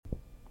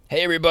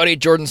Hey everybody,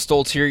 Jordan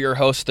Stoltz here, your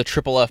host of the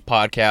Triple F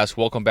Podcast.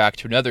 Welcome back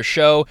to another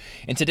show.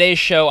 In today's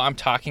show, I'm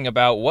talking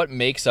about what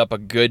makes up a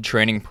good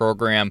training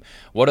program.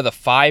 What are the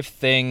 5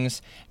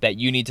 things that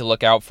you need to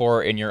look out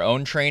for in your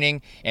own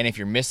training? And if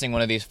you're missing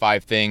one of these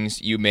 5 things,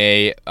 you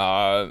may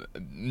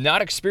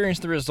not experience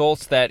the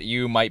results that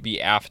you might be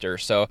after.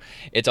 So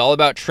it's all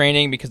about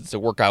training because it's a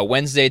Workout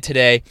Wednesday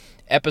today.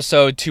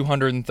 Episode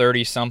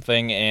 230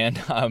 something, and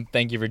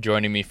thank you for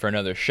joining me for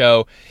another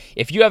show.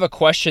 If you have a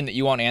question that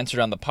you want answered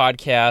on the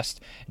podcast,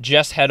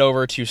 just head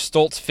over to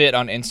StoltzFit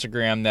on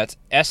Instagram. That's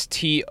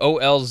STOLZFIT.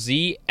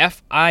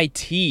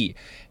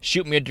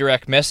 Shoot me a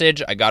direct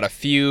message. I got a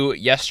few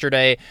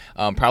yesterday,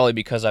 probably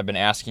because I've been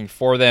asking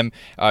for them.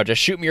 Just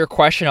shoot me your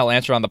question. I'll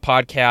answer on the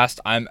podcast.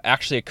 I'm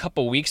actually a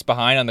couple weeks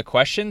behind on the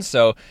questions,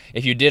 so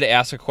if you did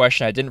ask a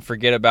question, I didn't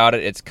forget about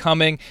it. It's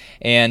coming,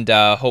 and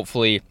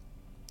hopefully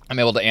I'm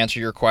able to answer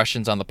your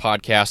questions on the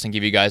podcast and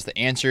give you guys the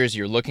answers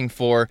you're looking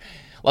for.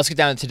 Let's get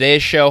down to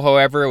today's show,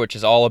 however, which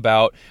is all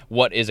about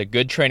what is a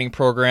good training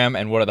program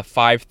and what are the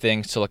 5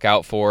 things to look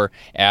out for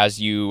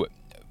as you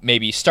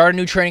maybe start a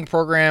new training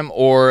program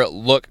or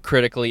look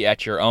critically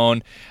at your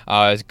own.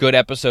 It's a good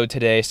episode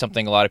today,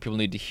 something a lot of people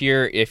need to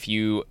hear if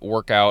you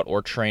work out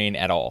or train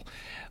at all.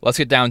 Let's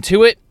get down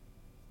to it.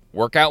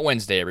 Workout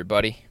Wednesday,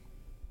 everybody.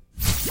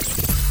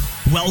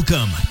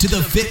 Welcome to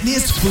the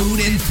Fitness,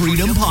 Food, and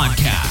Freedom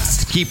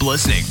Podcast. Keep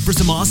listening for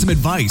some awesome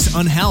advice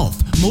on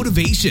health,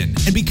 motivation,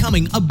 and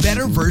becoming a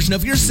better version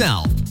of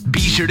yourself.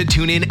 Be sure to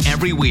tune in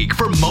every week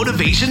for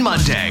Motivation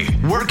Monday,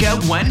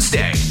 Workout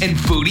Wednesday, and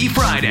Foodie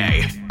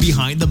Friday.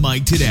 Behind the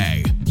mic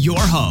today, your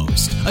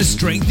host, a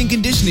strength and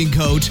conditioning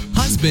coach,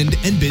 husband,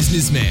 and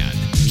businessman,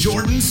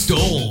 Jordan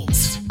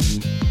Stoltz.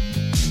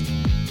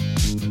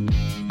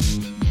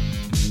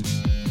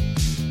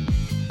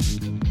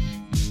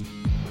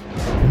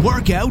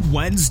 Workout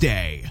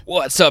Wednesday.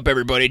 What's up,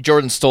 everybody?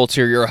 Jordan Stoltz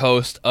here, your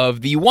host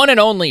of the one and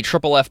only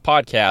Triple F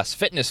Podcast,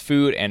 Fitness,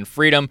 Food, and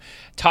Freedom,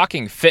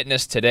 talking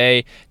fitness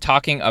today,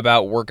 talking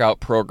about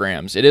workout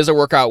programs. It is a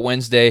Workout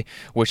Wednesday,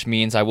 which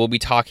means I will be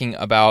talking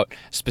about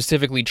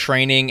specifically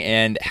training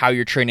and how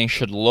your training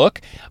should look.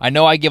 I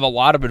know I give a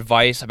lot of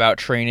advice about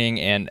training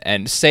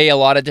and say a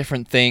lot of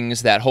different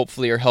things that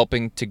hopefully are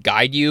helping to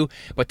guide you,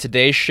 but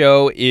today's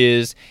show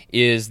is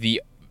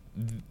the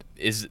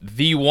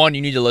one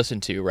you need to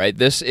listen to, right?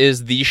 This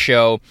is the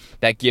show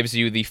that gives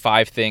you the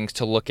 5 things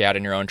to look at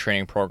in your own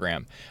training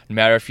program. No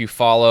matter if you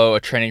follow a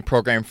training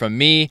program from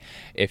me,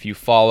 if you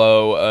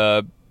follow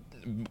a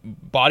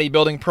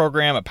bodybuilding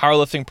program, a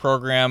powerlifting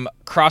program,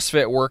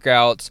 CrossFit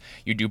workouts,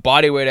 you do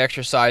bodyweight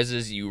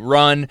exercises, you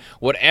run,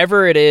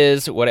 whatever it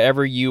is,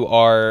 whatever you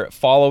are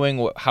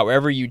following,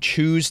 however you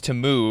choose to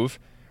move,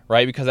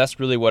 right? Because that's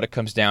really what it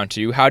comes down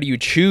to. How do you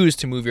choose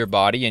to move your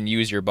body and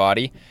use your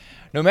body?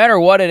 No matter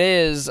what it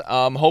is,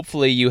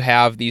 hopefully you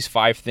have these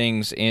 5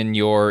 things in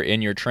your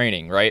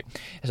training, right?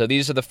 So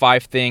these are the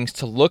 5 things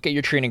to look at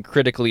your training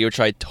critically, which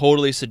I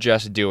totally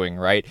suggest doing,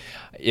 right?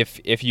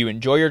 If you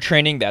enjoy your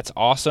training, that's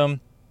awesome.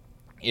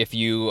 If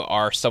you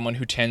are someone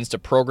who tends to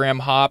program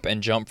hop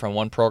and jump from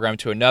one program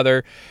to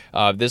another,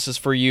 this is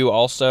for you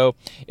also.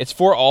 It's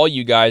for all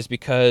you guys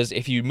because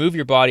if you move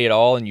your body at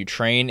all and you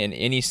train in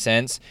any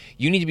sense,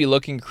 you need to be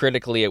looking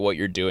critically at what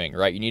you're doing,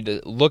 right? You need to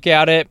look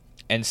at it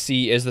and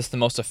see, is this the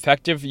most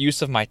effective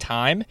use of my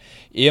time?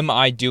 Am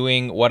I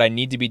doing what I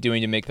need to be doing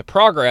to make the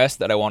progress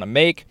that I want to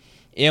make?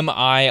 Am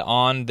I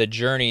on the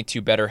journey to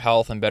better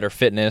health and better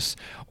fitness,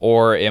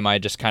 or am I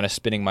just kind of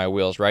spinning my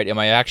wheels, right? Am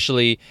I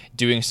actually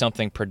doing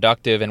something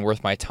productive and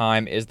worth my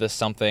time? Is this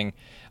something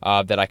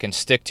that I can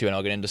stick to? And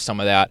I'll get into some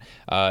of that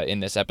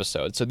in this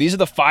episode. So these are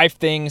the 5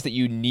 things that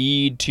you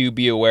need to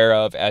be aware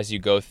of as you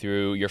go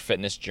through your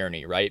fitness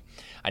journey, right?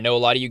 I know a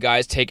lot of you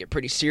guys take it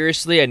pretty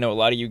seriously. I know a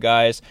lot of you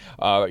guys,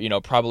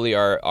 probably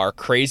are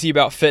crazy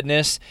about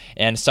fitness,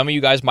 and some of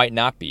you guys might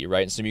not be,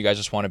 right? And some of you guys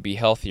just want to be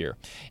healthier.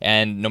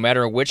 And no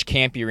matter which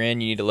camp you're in,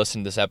 you need to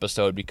listen to this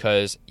episode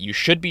because you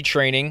should be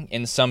training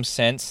in some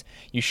sense.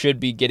 You should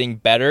be getting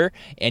better,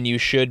 and you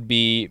should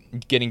be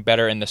getting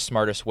better in the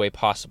smartest way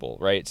possible,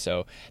 right?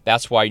 So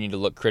that's why you need to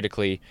look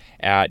critically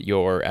at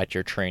your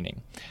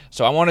training.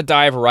 So I want to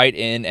dive right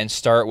in and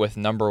start with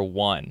number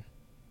 1.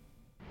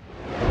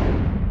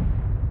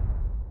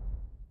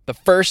 The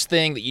first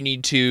thing that you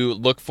need to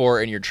look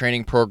for in your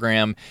training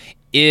program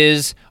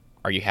is,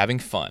 are you having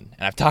fun?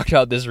 And I've talked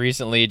about this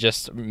recently,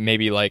 just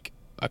maybe like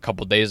a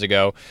couple days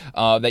ago,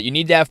 that you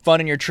need to have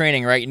fun in your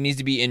training, right? It needs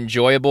to be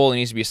enjoyable. It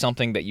needs to be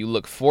something that you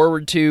look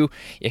forward to.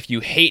 If you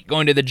hate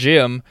going to the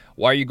gym,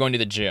 why are you going to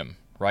the gym,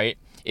 right?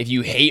 If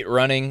you hate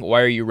running,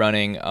 why are you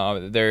running?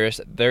 There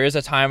is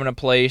a time and a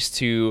place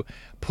to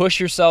push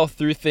yourself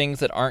through things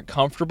that aren't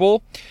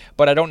comfortable,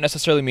 but I don't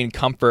necessarily mean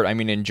comfort, I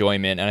mean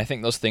enjoyment, and I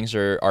think those things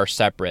are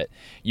separate.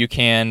 You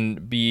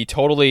can be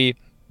totally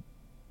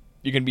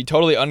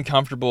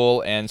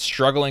uncomfortable and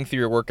struggling through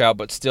your workout,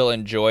 but still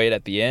enjoy it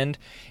at the end.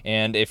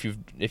 And if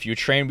you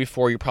trained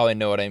before, you probably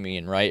know what I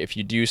mean, right? If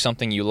you do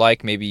something you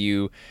like, maybe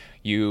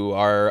you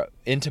are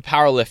into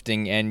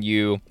powerlifting and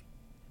you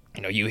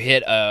you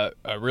hit a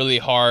really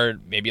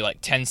hard, maybe like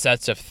 10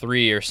 sets of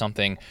 3 or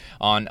something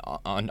on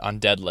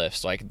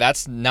deadlifts. Like,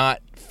 that's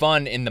not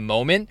fun in the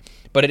moment,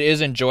 but it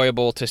is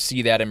enjoyable to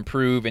see that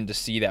improve and to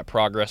see that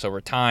progress over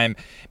time.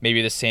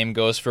 Maybe the same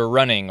goes for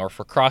running or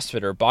for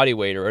CrossFit or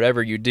bodyweight or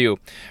whatever you do,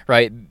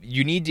 right?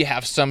 You need to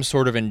have some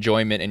sort of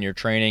enjoyment in your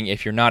training.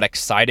 If you're not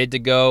excited to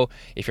go,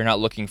 if you're not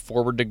looking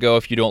forward to go,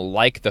 if you don't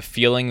like the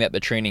feeling that the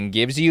training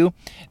gives you,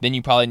 then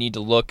you probably need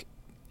to look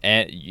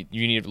and you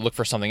need to look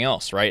for something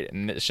else, right?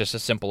 And it's just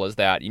as simple as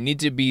that. You need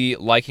to be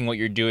liking what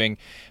you're doing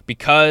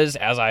because,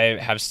 as I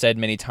have said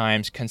many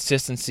times,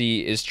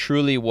 consistency is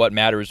truly what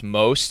matters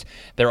most.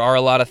 There are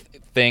a lot of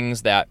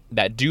things that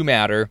do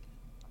matter,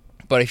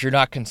 but if you're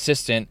not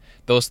consistent,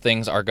 those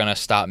things are going to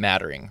stop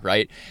mattering,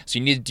 right? So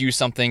you need to do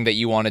something that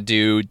you want to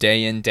do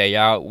day in, day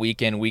out,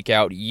 week in, week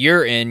out,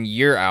 year in,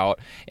 year out.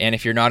 And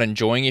if you're not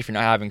enjoying it, if you're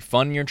not having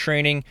fun in your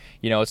training,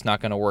 it's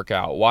not going to work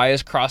out. Why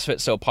is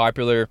CrossFit so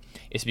popular?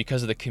 It's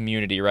because of the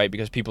community, right?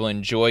 Because people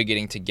enjoy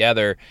getting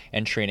together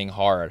and training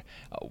hard.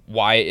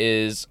 Why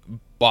is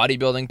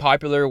bodybuilding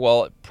popular?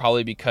 Well,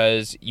 probably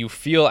because you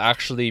feel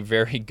actually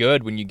very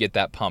good when you get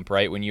that pump,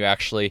 right? When you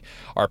actually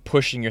are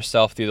pushing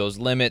yourself through those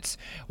limits.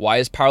 Why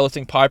is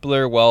powerlifting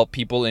popular? Well,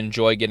 people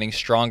enjoy getting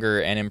stronger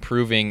and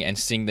improving and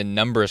seeing the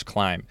numbers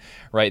climb,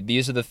 right?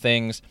 These are the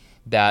things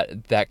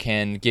that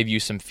can give you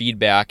some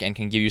feedback and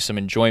can give you some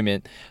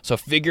enjoyment. So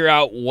figure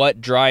out what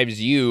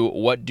drives you,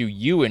 what do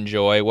you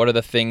enjoy, what are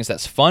the things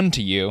that's fun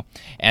to you,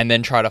 and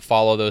then try to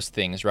follow those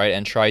things, right?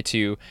 And try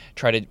to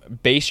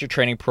base your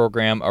training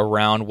program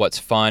around what's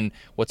fun,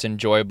 what's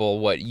enjoyable,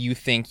 what you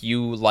think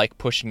you like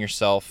pushing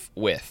yourself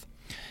with.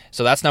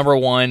 So that's number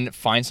one.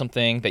 Find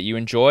something that you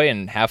enjoy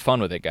and have fun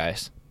with it,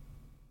 guys.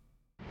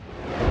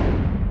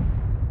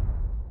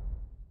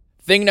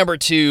 Thing number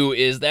two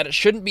is that it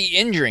shouldn't be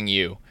injuring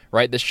you,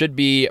 right? This should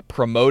be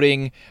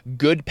promoting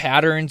good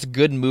patterns,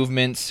 good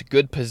movements,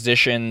 good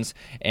positions,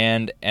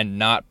 and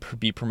not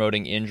be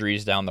promoting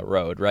injuries down the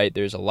road, right?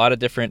 There's a lot of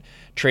different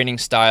training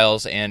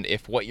styles, and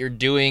if what you're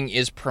doing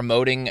is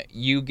promoting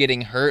you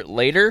getting hurt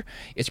later,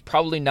 it's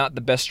probably not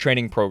the best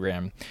training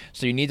program.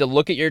 So you need to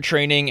look at your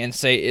training and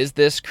say, is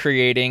this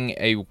creating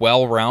a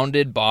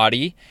well-rounded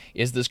body?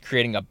 Is this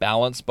creating a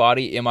balanced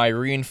body? Am I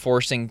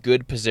reinforcing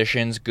good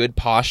positions, good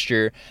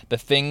posture, the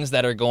things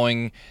that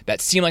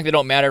seem like they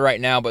don't matter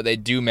right now, but they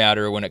do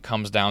matter when it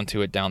comes down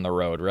to it down the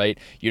road, right?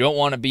 You don't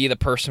want to be the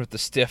person with the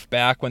stiff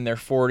back when they're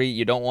 40.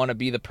 You don't want to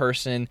be the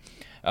person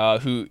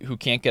who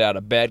can't get out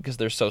of bed because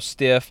they're so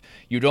stiff.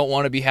 You don't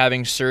want to be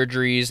having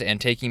surgeries and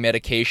taking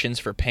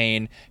medications for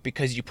pain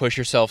because you push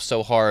yourself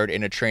so hard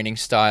in a training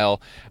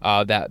style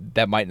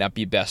that might not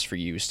be best for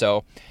you.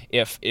 So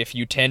if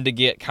you tend to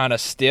get kind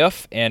of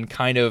stiff and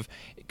kind of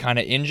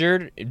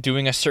injured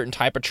doing a certain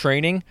type of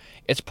training,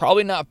 it's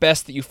probably not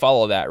best that you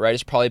follow that, right?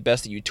 It's probably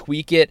best that you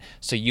tweak it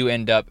so you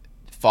end up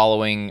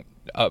following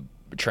a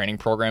training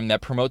program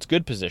that promotes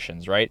good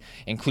positions, right?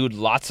 Include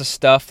lots of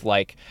stuff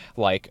like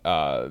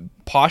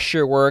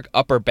posture work,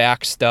 upper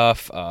back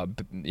stuff,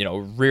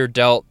 rear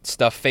delt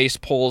stuff, face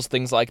pulls,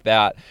 things like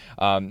that.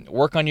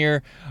 Work on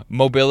your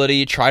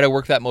mobility. Try to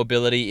work that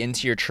mobility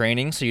into your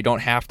training so you don't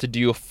have to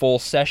do full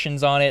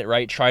sessions on it,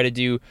 right? Try to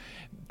do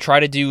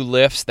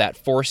lifts that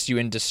force you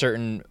into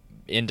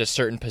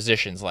certain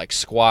positions, like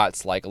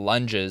squats, like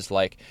lunges,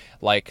 like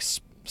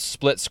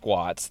split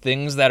squats,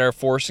 things that are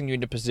forcing you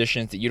into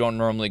positions that you don't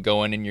normally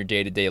go in your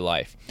day-to-day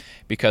life.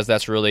 Because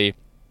that's really,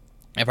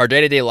 if our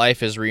day-to-day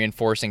life is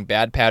reinforcing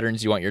bad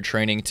patterns, you want your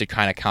training to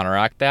kind of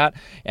counteract that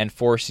and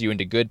force you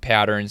into good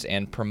patterns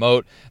and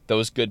promote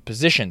those good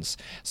positions.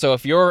 So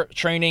if your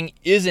training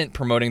isn't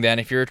promoting that,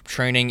 if your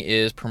training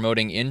is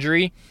promoting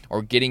injury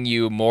or getting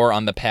you more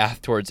on the path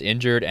towards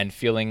injured and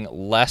feeling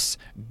less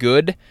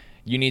good,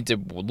 you need to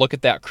look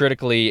at that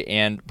critically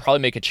and probably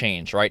make a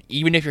change, right?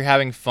 Even if you're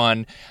having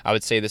fun, I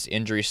would say this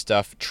injury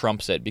stuff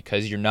trumps it,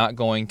 because you're not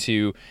going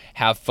to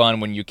have fun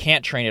when you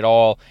can't train at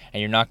all, and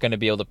you're not going to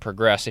be able to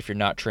progress if you're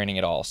not training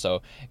at all.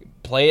 So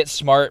play it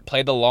smart,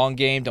 play the long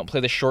game, don't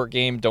play the short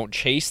game, don't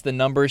chase the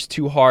numbers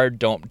too hard,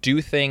 don't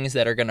do things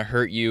that are going to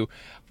hurt you.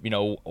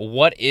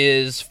 What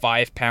is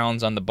 5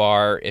 pounds on the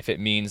bar if it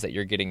means that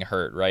you're getting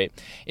hurt, right?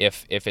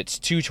 If it's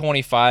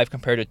 225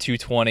 compared to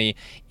 220,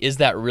 is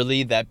that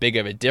really that big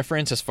of a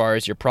difference as far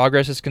as your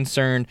progress is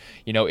concerned?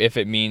 If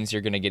it means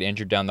you're going to get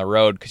injured down the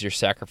road because you're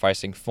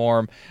sacrificing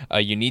form,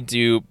 you need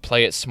to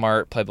play it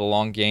smart, play the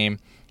long game,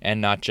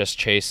 and not just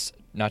chase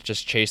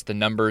the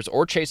numbers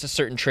or chase a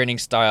certain training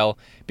style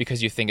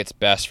because you think it's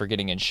best for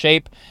getting in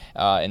shape.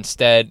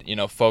 Instead,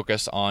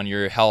 focus on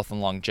your health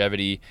and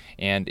longevity,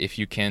 and if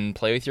you can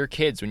play with your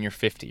kids when you're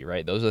 50,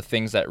 right? Those are the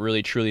things that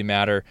really truly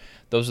matter.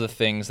 Those are the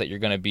things that you're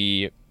going to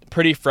be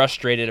pretty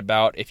frustrated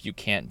about if you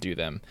can't do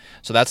them.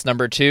 So that's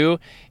number 2.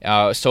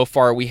 So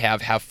far we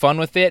have fun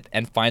with it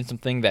and find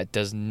something that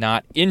does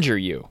not injure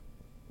you.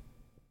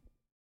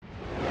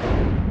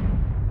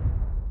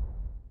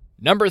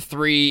 Number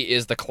 3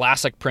 is the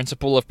classic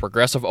principle of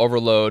progressive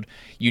overload.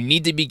 You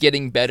need to be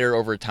getting better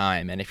over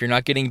time. And if you're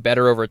not getting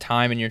better over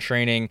time in your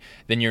training,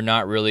 then you're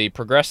not really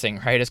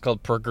progressing, right? It's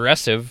called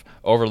progressive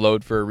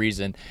overload for a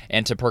reason.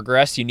 And to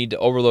progress, you need to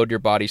overload your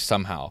body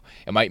somehow.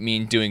 It might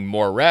mean doing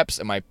more reps.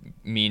 It might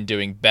mean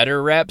doing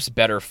better reps,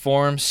 better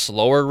form,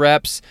 slower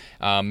reps,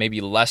 maybe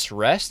less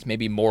rest,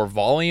 maybe more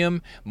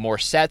volume, more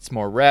sets,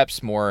 more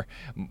reps,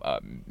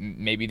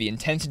 maybe the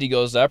intensity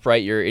goes up,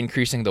 right? You're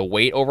increasing the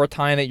weight over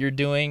time that you're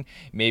doing.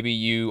 Maybe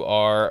you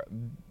are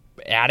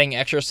adding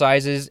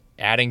exercises,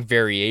 adding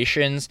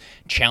variations,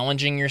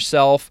 challenging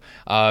yourself,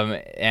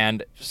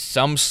 and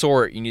some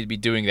sort you need to be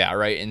doing that,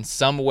 right? In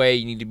some way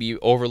you need to be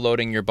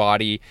overloading your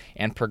body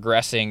and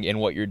progressing in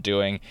what you're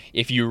doing.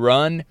 If you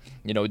run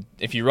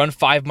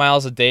 5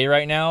 miles a day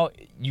right now,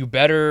 you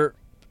better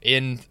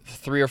in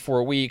 3 or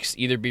 4 weeks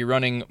either be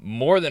running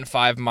more than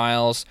 5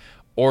 miles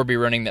or be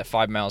running that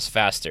 5 miles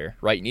faster,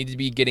 right? You need to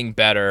be getting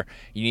better.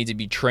 You need to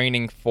be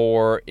training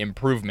for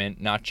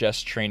improvement, not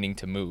just training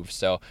to move.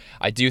 So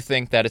I do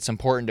think that it's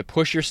important to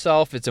push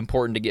yourself. It's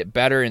important to get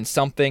better in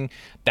something.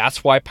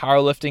 That's why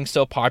powerlifting is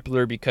so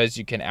popular, because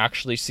you can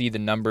actually see the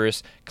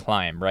numbers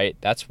climb, right?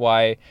 That's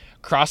why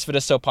CrossFit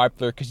is so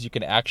popular, because you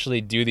can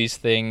actually do these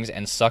things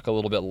and suck a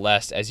little bit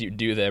less as you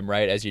do them,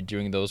 right? As you're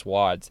doing those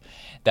WODs.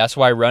 That's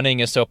why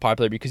running is so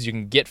popular, because you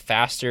can get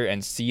faster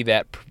and see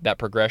that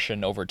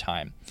progression over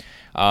time.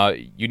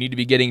 You need to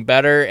be getting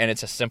better, and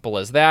it's as simple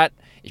as that.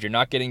 If you're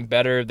not getting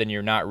better, then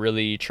you're not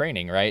really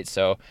training, right?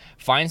 So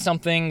find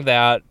something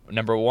that,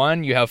 number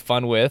 1, you have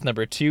fun with,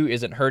 number 2,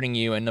 isn't hurting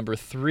you, and number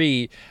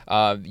 3,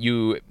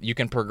 you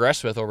can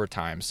progress with over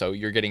time. So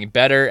you're getting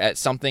better at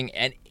something,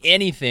 and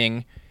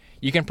anything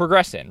you can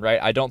progress in, right?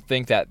 I don't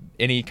think that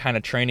any kind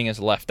of training is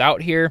left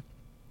out here.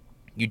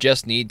 You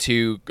just need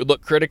to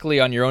look critically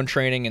on your own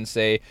training and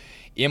say,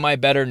 am I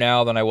better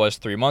now than I was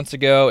 3 months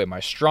ago? Am I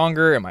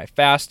stronger? Am I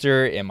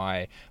faster? Am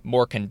I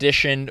more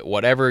conditioned?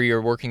 Whatever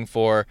you're working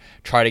for,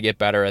 try to get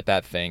better at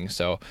that thing.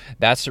 So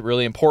that's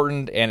really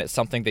important, and it's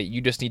something that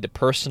you just need to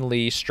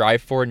personally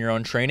strive for in your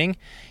own training.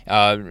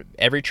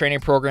 Every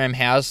training program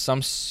has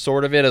some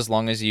sort of it, as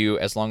long as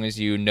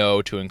you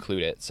know to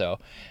include it. So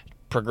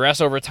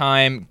progress over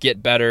time,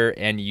 get better,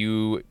 and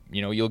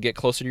you'll get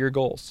closer to your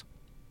goals.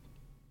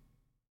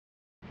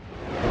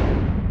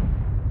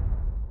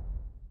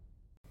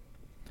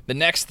 The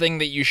next thing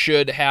that you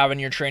should have in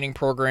your training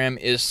program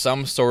is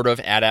some sort of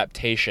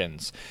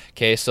adaptations.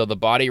 Okay, so the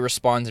body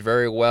responds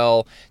very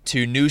well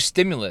to new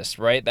stimulus,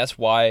 right? That's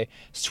why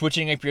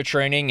switching up your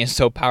training is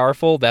so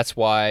powerful. That's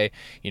why,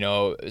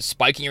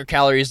 spiking your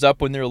calories up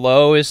when they're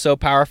low is so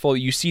powerful.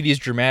 You see these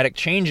dramatic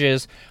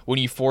changes when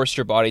you force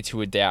your body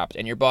to adapt,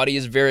 and your body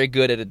is very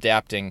good at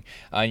adapting,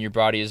 and your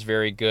body is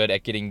very good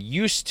at getting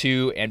used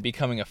to and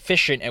becoming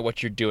efficient at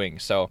what you're doing.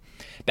 So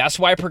that's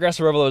why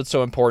progressive overload is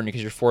so important,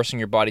 because you're forcing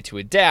your body to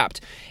adapt.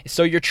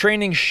 So your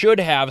training should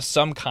have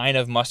some kind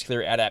of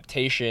muscular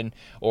adaptation,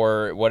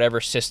 or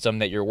whatever system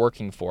that you're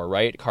working for,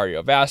 right?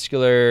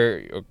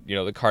 Cardiovascular,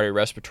 the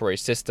cardiorespiratory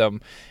system.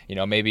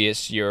 Maybe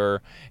it's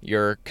your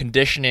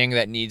conditioning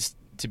that needs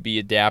to be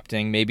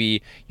adapting.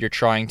 Maybe you're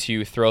trying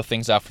to throw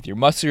things off with your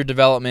muscular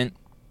development.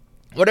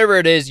 Whatever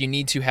it is, you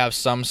need to have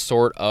some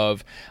sort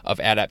of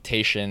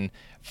adaptation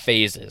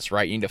phases,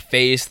 right? You need to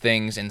phase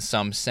things in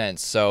some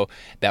sense. So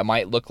that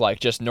might look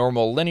like just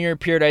normal linear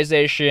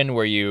periodization,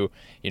 where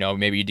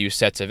maybe you do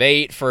sets of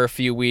 8 for a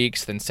few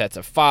weeks, then sets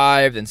of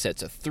 5, then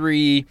sets of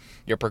 3.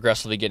 You're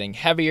progressively getting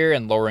heavier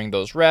and lowering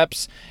those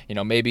reps.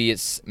 Maybe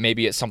it's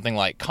something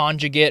like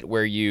conjugate,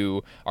 where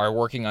you are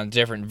working on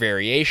different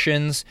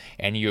variations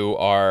and you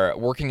are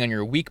working on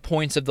your weak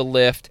points of the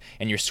lift,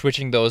 and you're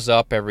switching those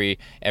up every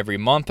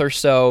month or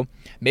so.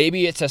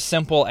 Maybe it's as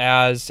simple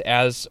as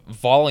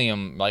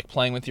volume, like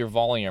playing with your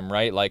volume,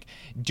 right? Like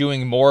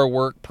doing more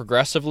work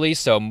progressively,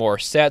 so more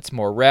sets,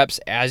 more reps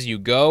as you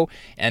go,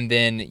 and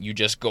then you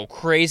just go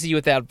crazy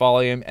with that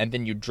volume, and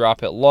then you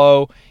drop it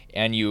low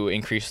and you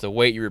increase the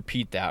weight. You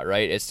repeat that,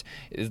 right? It's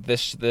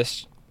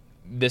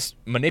this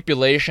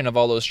manipulation of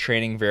all those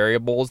training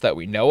variables that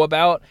we know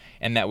about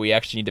and that we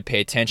actually need to pay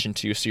attention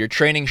to. So your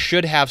training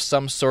should have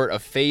some sort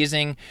of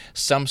phasing,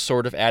 some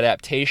sort of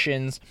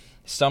adaptations,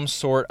 some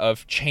sort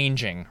of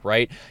changing,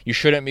 right? You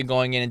shouldn't be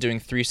going in and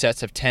doing 3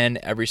 sets of 10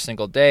 every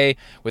single day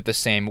with the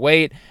same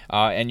weight,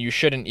 and you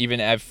shouldn't even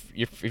have,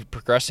 if you're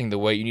progressing the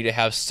weight, you need to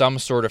have some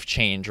sort of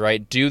change,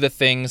 right? Do the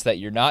things that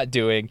you're not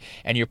doing,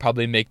 and you'll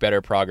probably make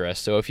better progress.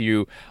 So if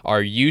you're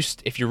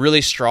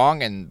really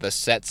strong in the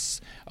sets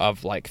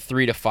of like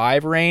 3 to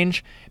 5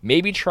 range,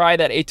 maybe try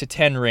that 8 to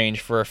 10 range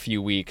for a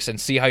few weeks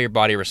and see how your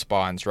body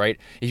responds, right?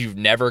 If you've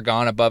never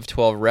gone above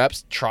 12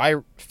 reps, try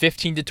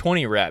 15 to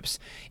 20 reps.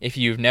 If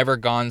you've never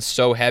gone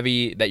so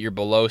heavy that you're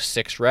below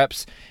 6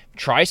 reps,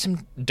 try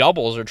some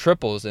doubles or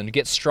triples and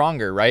get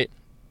stronger, right?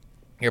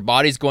 Your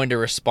body's going to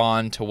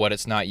respond to what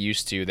it's not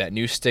used to. That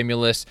new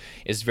stimulus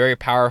is very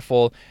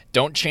powerful.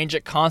 Don't change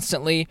it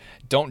constantly.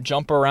 Don't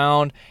jump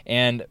around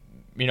and,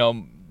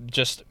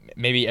 just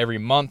maybe every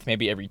month,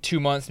 maybe every 2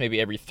 months,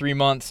 maybe every 3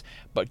 months,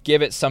 but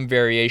give it some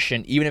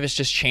variation, even if it's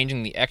just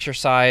changing the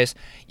exercise,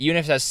 even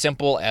if it's as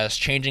simple as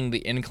changing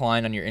the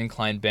incline on your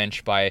incline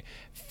bench by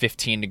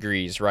 15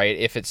 degrees, right?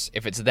 If it's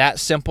that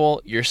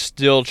simple, you're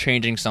still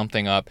changing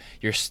something up.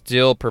 You're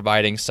still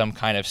providing some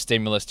kind of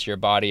stimulus to your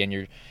body, and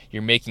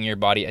you're making your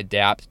body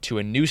adapt to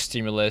a new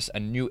stimulus, a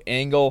new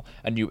angle,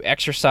 a new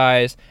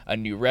exercise, a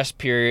new rest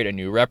period, a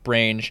new rep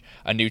range,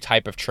 a new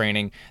type of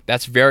training.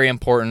 That's very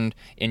important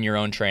in your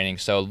own training.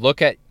 So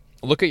look at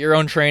your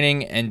own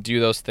training and do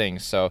those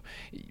things. So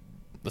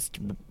let's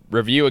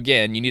review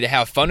again. You need to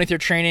have fun with your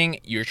training.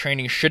 Your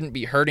training shouldn't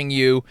be hurting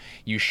you.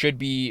 You should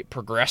be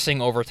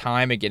progressing over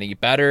time and getting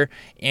better.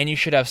 And you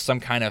should have some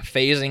kind of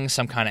phasing,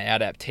 some kind of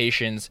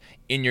adaptations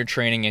in your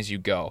training as you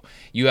go.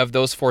 You have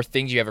those 4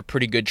 things. You have a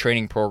pretty good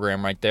training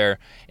program right there.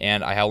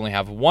 And I only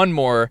have one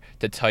more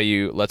to tell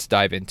you. Let's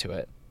dive into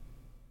it.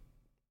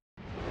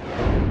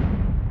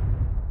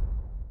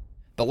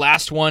 The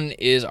last one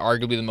is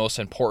arguably the most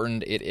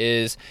important. It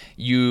is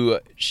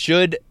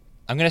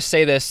I'm going to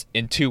say this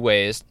in 2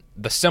 ways.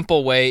 The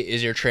simple way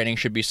is your training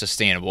should be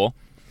sustainable.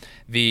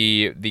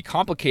 The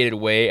complicated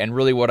way, and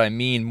really what I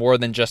mean more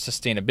than just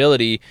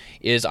sustainability,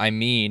 is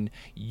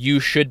you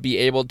should be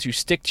able to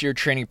stick to your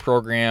training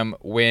program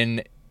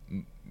when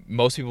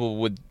most people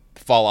would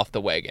fall off the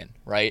wagon,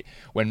 right?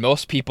 When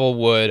most people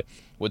would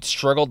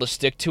struggle to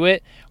stick to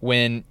it,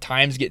 when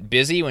times get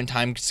busy, when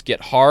times get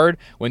hard,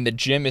 when the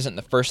gym isn't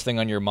the first thing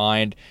on your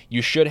mind,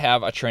 you should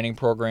have a training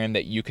program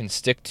that you can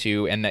stick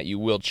to and that you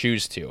will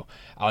choose to.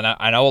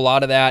 I know a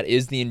lot of that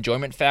is the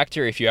enjoyment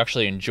factor. If you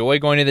actually enjoy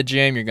going to the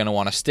gym, you're going to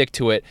want to stick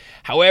to it.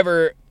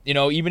 However,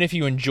 even if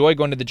you enjoy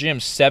going to the gym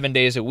 7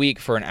 days a week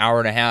for an hour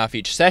and a half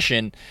each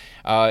session,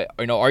 are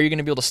you going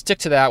to be able to stick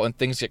to that when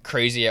things get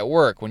crazy at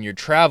work, when you're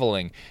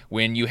traveling,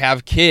 when you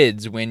have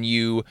kids, when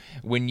you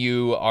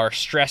are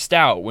stressed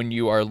out, when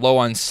you are low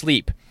on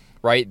sleep,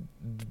 right?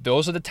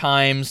 Those are the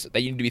times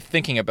that you need to be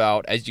thinking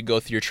about as you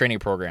go through your training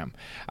program.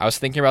 I was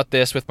thinking about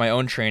this with my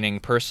own training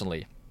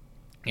personally.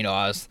 I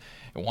was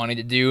wanting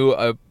to do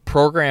a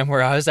program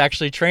where I was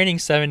actually training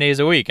 7 days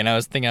a week, and I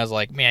was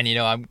like, man,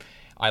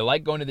 I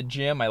like going to the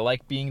gym. I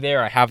like being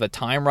there. I have the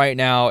time right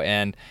now,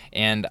 and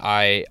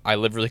I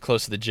live really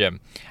close to the gym.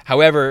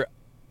 However,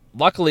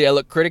 luckily, I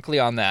looked critically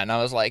on that, and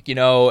I was like,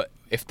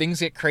 if things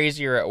get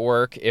crazier at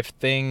work, if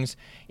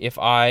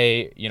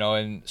I,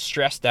 am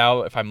stressed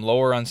out, if I'm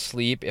lower on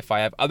sleep, if I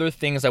have other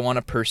things I want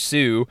to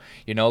pursue,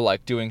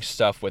 like doing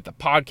stuff with the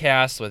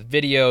podcast, with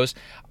videos,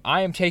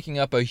 I am taking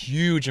up a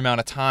huge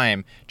amount of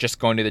time just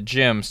going to the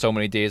gym so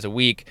many days a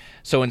week.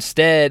 So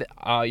instead,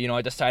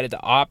 I decided to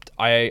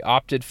I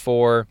opted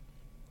for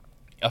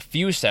a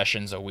few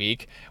sessions a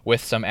week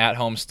with some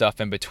at-home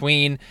stuff in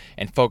between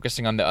and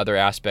focusing on the other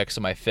aspects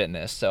of my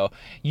fitness. So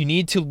you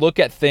need to look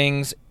at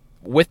things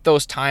with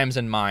those times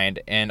in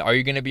mind, and are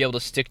you going to be able to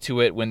stick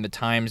to it when the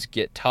times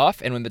get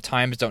tough and when the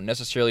times don't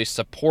necessarily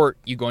support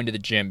you going to the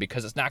gym?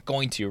 Because it's not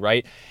going to,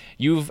 right?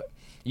 You've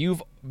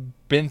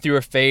been through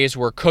a phase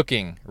where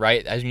cooking,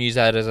 right? As you use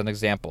that as an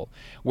example,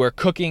 where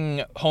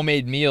cooking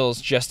homemade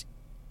meals just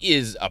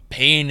is a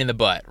pain in the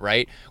butt,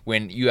 right?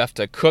 When you have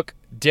to cook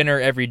dinner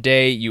every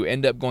day, you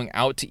end up going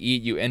out to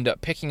eat, you end up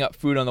picking up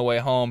food on the way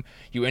home,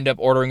 you end up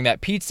ordering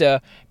that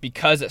pizza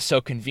because it's so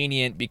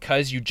convenient,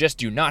 because you just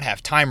do not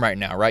have time right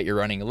now, right? You're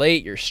running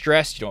late, you're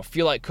stressed, you don't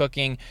feel like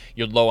cooking,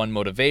 you're low on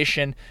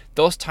motivation.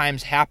 Those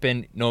times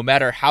happen no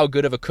matter how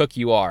good of a cook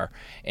you are.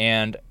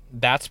 And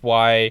that's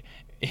why,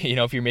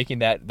 if you're making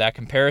that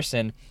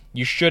comparison,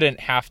 you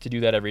shouldn't have to do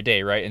that every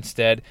day, right?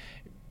 Instead,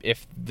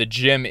 if the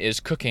gym is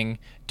cooking,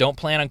 don't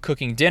plan on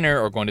cooking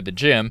dinner or going to the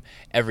gym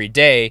every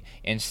day.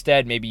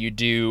 Instead, maybe you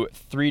do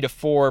 3 to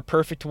 4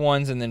 perfect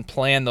ones and then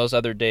plan those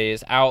other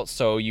days out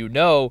so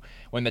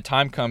when the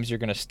time comes, you're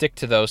going to stick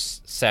to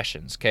those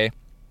sessions, okay?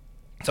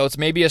 So it's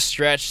maybe a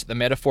stretch. The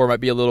metaphor might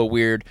be a little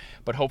weird,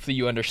 but hopefully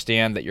you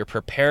understand that you're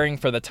preparing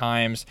for the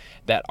times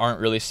that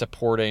aren't really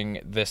supporting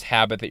this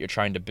habit that you're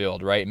trying to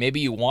build, right? Maybe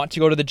you want to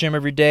go to the gym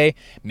every day.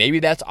 Maybe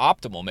that's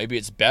optimal. Maybe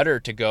it's better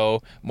to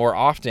go more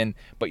often,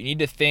 but you need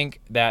to think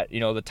that,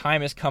 the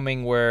time is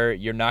coming where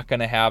you're not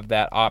going to have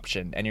that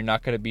option and you're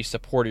not going to be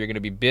supported. You're going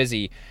to be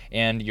busy,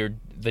 and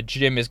the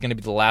gym is going to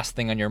be the last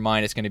thing on your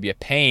mind. It's going to be a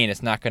pain.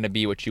 It's not going to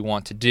be what you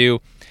want to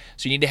do.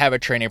 So you need to have a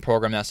training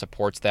program that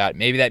supports that.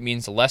 Maybe that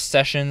means less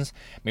sessions.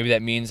 Maybe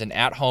that means an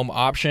at-home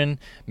option.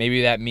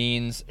 Maybe that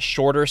means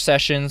shorter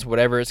sessions.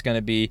 Whatever it's going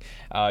to be,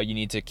 you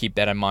need to keep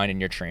that in mind in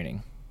your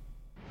training.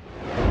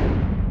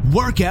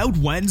 Workout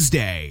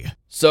Wednesday.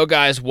 So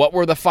guys, what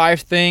were the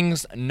 5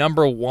 things?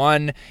 Number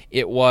 1,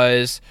 it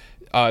was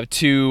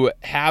to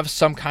have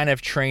some kind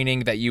of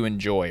training that you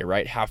enjoy,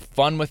 right? Have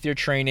fun with your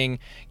training.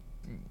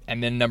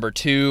 And then number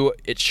 2,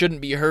 it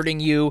shouldn't be hurting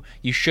you.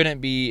 You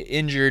shouldn't be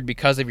injured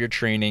because of your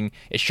training.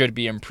 It should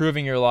be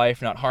improving your life,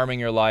 not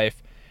harming your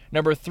life.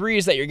 Number 3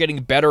 is that you're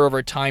getting better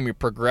over time. You're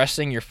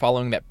progressing. You're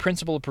following that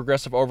principle of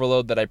progressive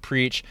overload that I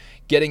preach,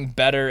 getting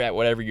better at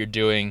whatever you're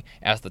doing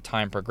as the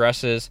time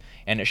progresses,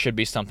 and it should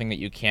be something that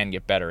you can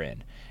get better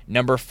in.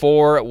 Number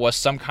 4 was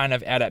some kind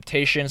of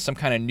adaptation, some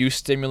kind of new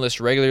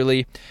stimulus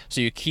regularly, so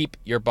you keep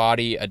your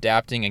body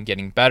adapting and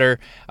getting better.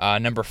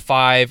 Number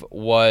 5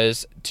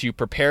 was to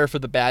prepare for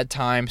the bad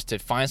times, to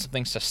find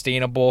something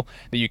sustainable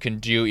that you can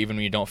do even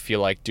when you don't feel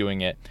like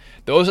doing it.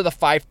 Those are the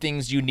 5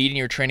 things you need in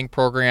your training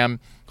program.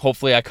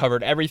 Hopefully I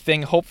covered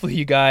everything. Hopefully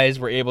you guys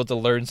were able to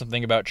learn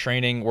something about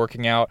training,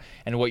 working out,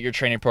 and what your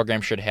training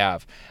program should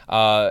have.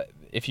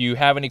 If you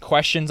have any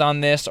questions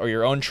on this or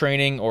your own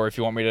training, or if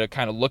you want me to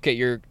kind of look at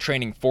your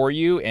training for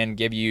you and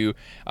give you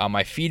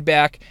my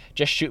feedback,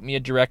 just shoot me a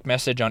direct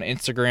message on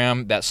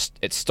Instagram.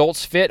 It's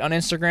StolzFit on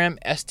Instagram,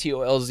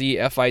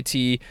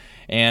 STOLZFIT,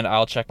 and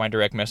I'll check my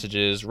direct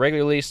messages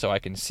regularly so I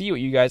can see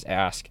what you guys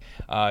ask.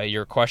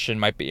 Your question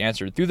might be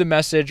answered through the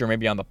message or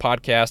maybe on the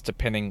podcast,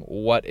 depending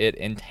what it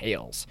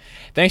entails.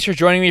 Thanks for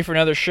joining me for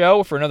another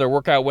show, for another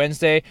Workout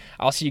Wednesday.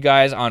 I'll see you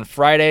guys on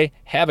Friday.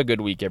 Have a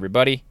good week,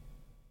 everybody.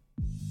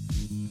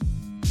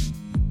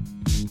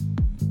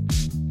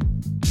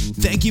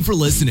 Thank you for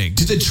listening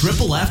to the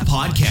Triple F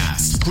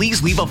Podcast.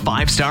 Please leave a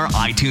 5-star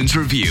iTunes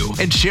review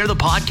and share the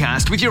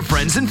podcast with your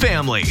friends and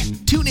family.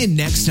 Tune in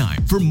next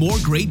time for more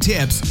great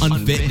tips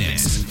on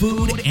fitness,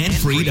 food, and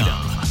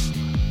freedom.